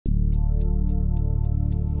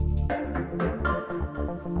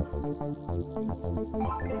Well,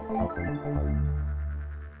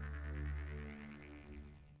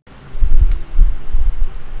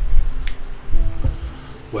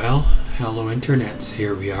 hello internets,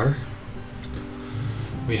 here we are.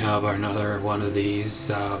 We have another one of these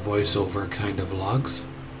voiceover kind of vlogs.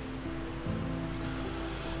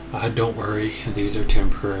 Don't worry, these are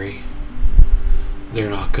temporary.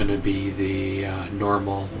 They're not going to be the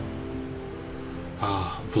normal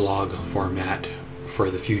vlog format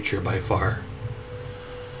for the future by far.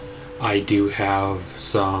 I do have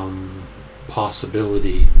some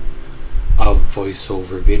possibility of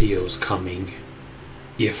voiceover videos coming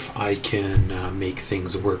if I can make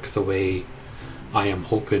things work the way I am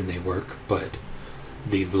hoping they work, but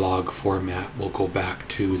the vlog format will go back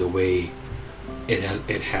to the way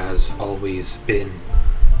it has always been.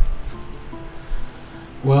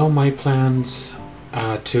 Well, my plans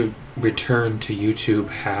to return to YouTube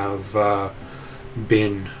have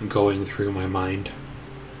been going through my mind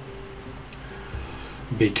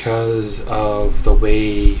because of the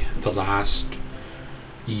way the last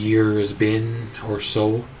year has been or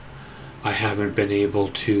so. I haven't been able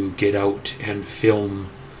to get out and film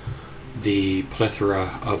the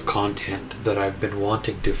plethora of content that I've been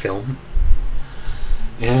wanting to film,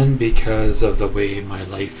 and because of the way my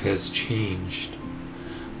life has changed,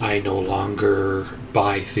 I no longer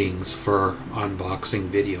buy things for unboxing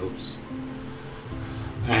videos,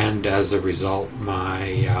 and as a result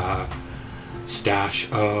my stash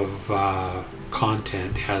of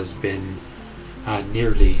content has been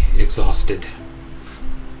nearly exhausted.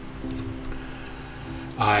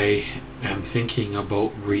 I am thinking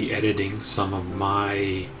about re-editing some of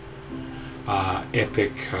my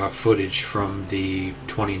epic footage from the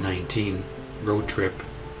 2019 road trip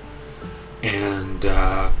and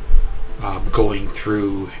going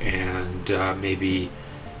through and maybe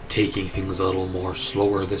taking things a little more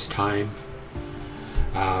slower this time.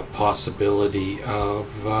 Possibility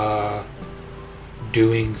of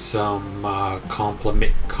doing some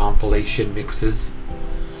compilation mixes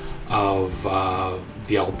of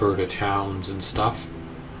the Alberta towns and stuff,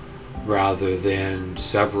 rather than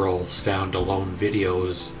several standalone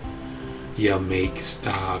videos. You make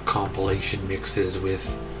compilation mixes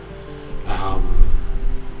with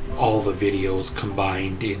all the videos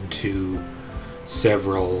combined into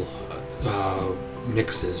several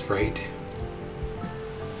mixes, right?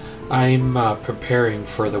 I'm preparing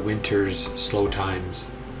for the winter's slow times.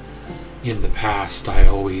 In the past, I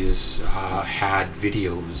always had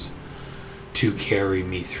videos to carry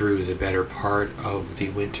me through the better part of the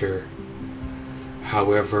winter.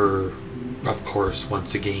 However, of course,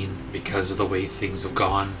 once again, because of the way things have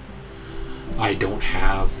gone, I don't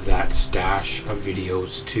have that stash of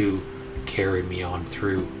videos to carry me on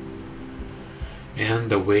through. And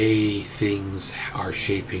the way things are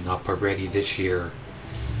shaping up already this year,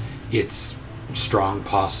 it's strong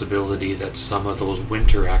possibility that some of those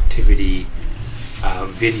winter activity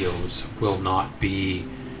videos will not be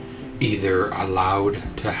either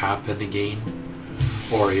allowed to happen again,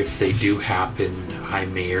 or if they do happen, I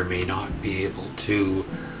may or may not be able to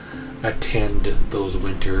attend those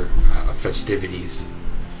winter festivities.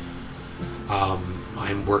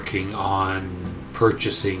 I'm working on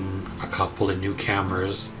purchasing a couple of new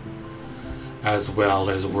cameras, as well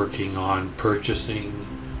as working on purchasing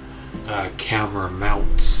camera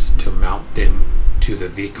mounts to mount them to the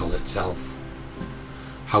vehicle itself.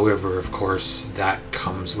 However, of course, that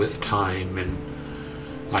comes with time, and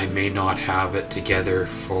I may not have it together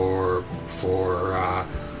for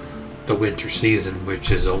the winter season, which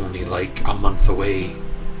is only like a month away.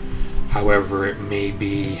 However, it may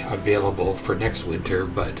be available for next winter,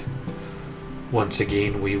 but once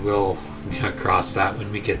again, we will cross that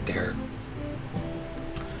when we get there.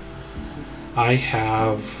 I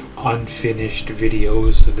have unfinished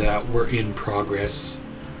videos that were in progress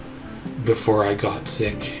before I got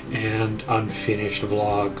sick, and unfinished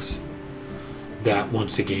vlogs that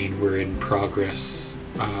once again were in progress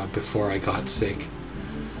before I got sick.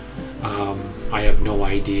 I have no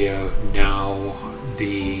idea now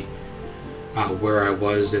where I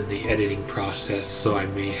was in the editing process, so I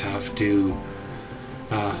may have to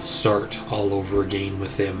start all over again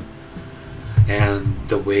with them. And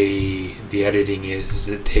the way the editing is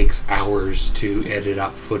it takes hours to edit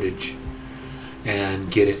up footage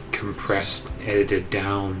and get it compressed, edited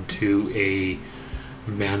down to a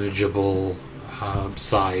manageable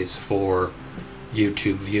size for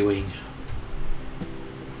YouTube viewing.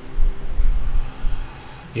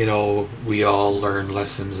 You know, we all learn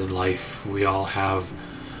lessons in life. We all have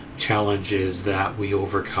challenges that we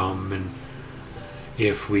overcome, and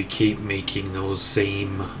if we keep making those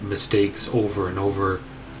same mistakes over and over,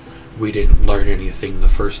 we didn't learn anything the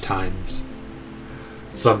first times.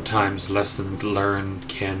 Sometimes lessons learned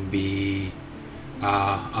can be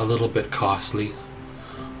a little bit costly,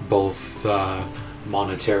 both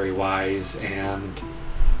monetary wise and,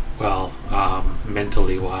 well,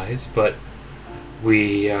 mentally wise, but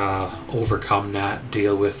we overcome that,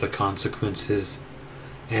 deal with the consequences,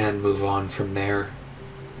 and move on from there.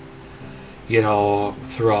 You know,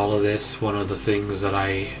 through all of this, one of the things that I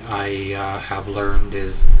have learned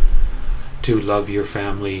is to love your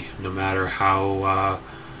family, no matter how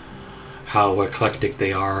eclectic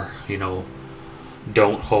they are. You know,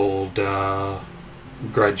 don't hold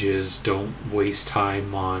grudges. Don't waste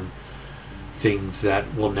time on things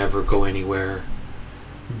that will never go anywhere,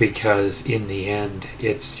 because in the end,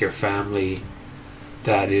 it's your family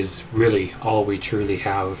that is really all we truly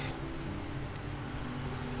have.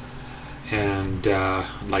 And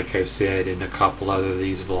like I've said in a couple other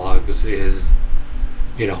these vlogs, is,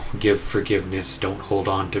 you know, give forgiveness. Don't hold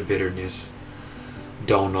on to bitterness.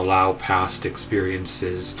 Don't allow past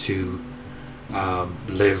experiences to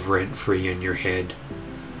live rent-free in your head,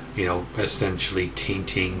 you know, essentially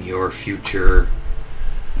tainting your future,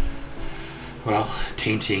 well,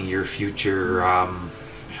 tainting your future,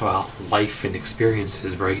 well, life and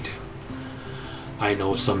experiences, right? I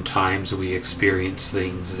know sometimes we experience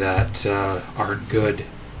things that aren't good,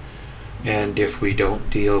 and if we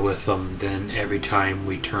don't deal with them, then every time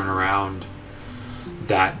we turn around,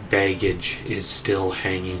 that baggage is still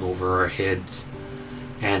hanging over our heads,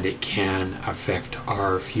 and it can affect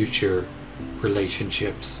our future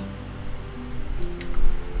relationships.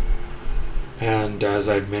 And as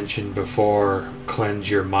I've mentioned before,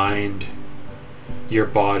 cleanse your mind, your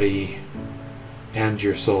body, and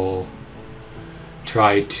your soul.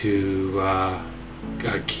 Try to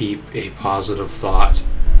keep a positive thought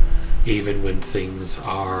even when things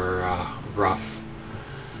are rough.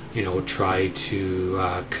 You know, try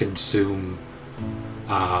to consume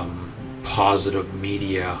positive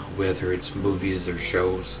media, whether it's movies or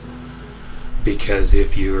shows, because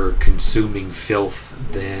if you're consuming filth,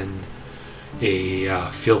 then a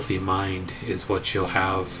filthy mind is what you'll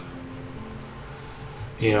have.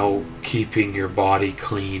 You know, keeping your body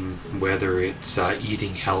clean, whether it's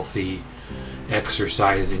eating healthy,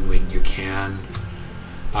 exercising when you can,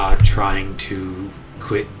 trying to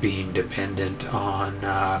quit being dependent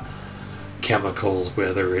on chemicals,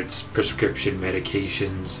 whether it's prescription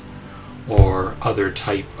medications or other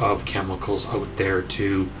type of chemicals out there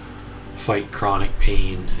to fight chronic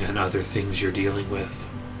pain and other things you're dealing with.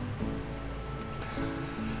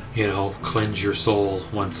 You know, cleanse your soul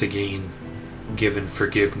once again. Giving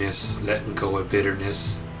forgiveness, letting go of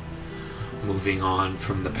bitterness, moving on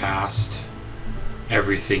from the past.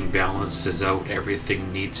 Everything balances out.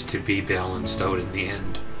 Everything needs to be balanced out in the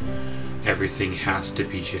end. Everything has to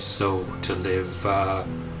be just so to live,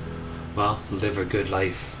 well, live a good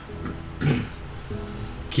life.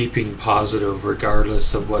 Keeping positive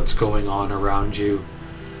regardless of what's going on around you.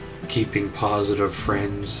 Keeping positive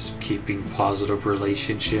friends. Keeping positive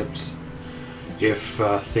relationships. If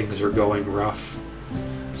things are going rough,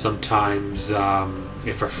 sometimes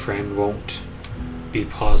if a friend won't be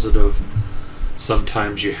positive,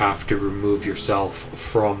 sometimes you have to remove yourself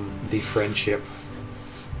from the friendship.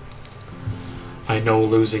 I know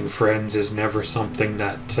losing friends is never something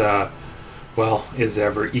that, well, is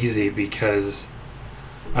ever easy, because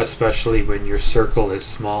especially when your circle is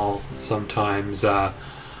small, sometimes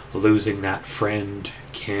losing that friend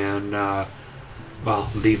can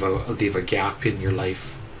well, leave a gap in your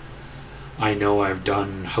life. I know I've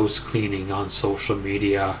done house cleaning on social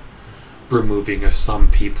media, removing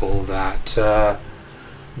some people that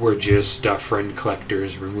were just friend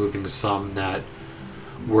collectors, removing some that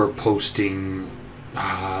were posting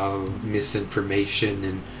misinformation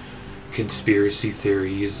and conspiracy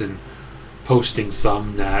theories, and posting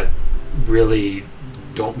some that really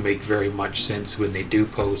don't make very much sense when they do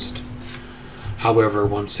post. However,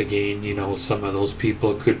 once again, you know, some of those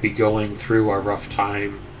people could be going through a rough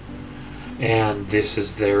time, and this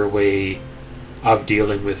is their way of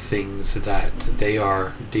dealing with things that they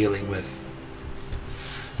are dealing with.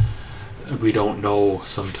 We don't know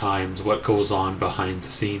sometimes what goes on behind the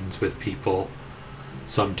scenes with people.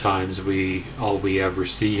 Sometimes all we ever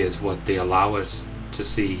see is what they allow us to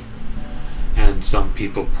see. And some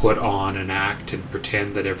people put on an act and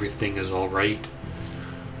pretend that everything is all right,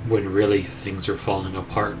 when really things are falling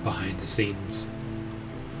apart behind the scenes.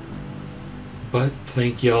 But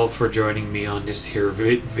thank you all for joining me on this here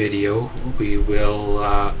video. We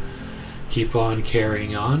will keep on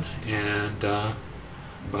carrying on, and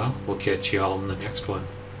well, we'll catch you all in the next one.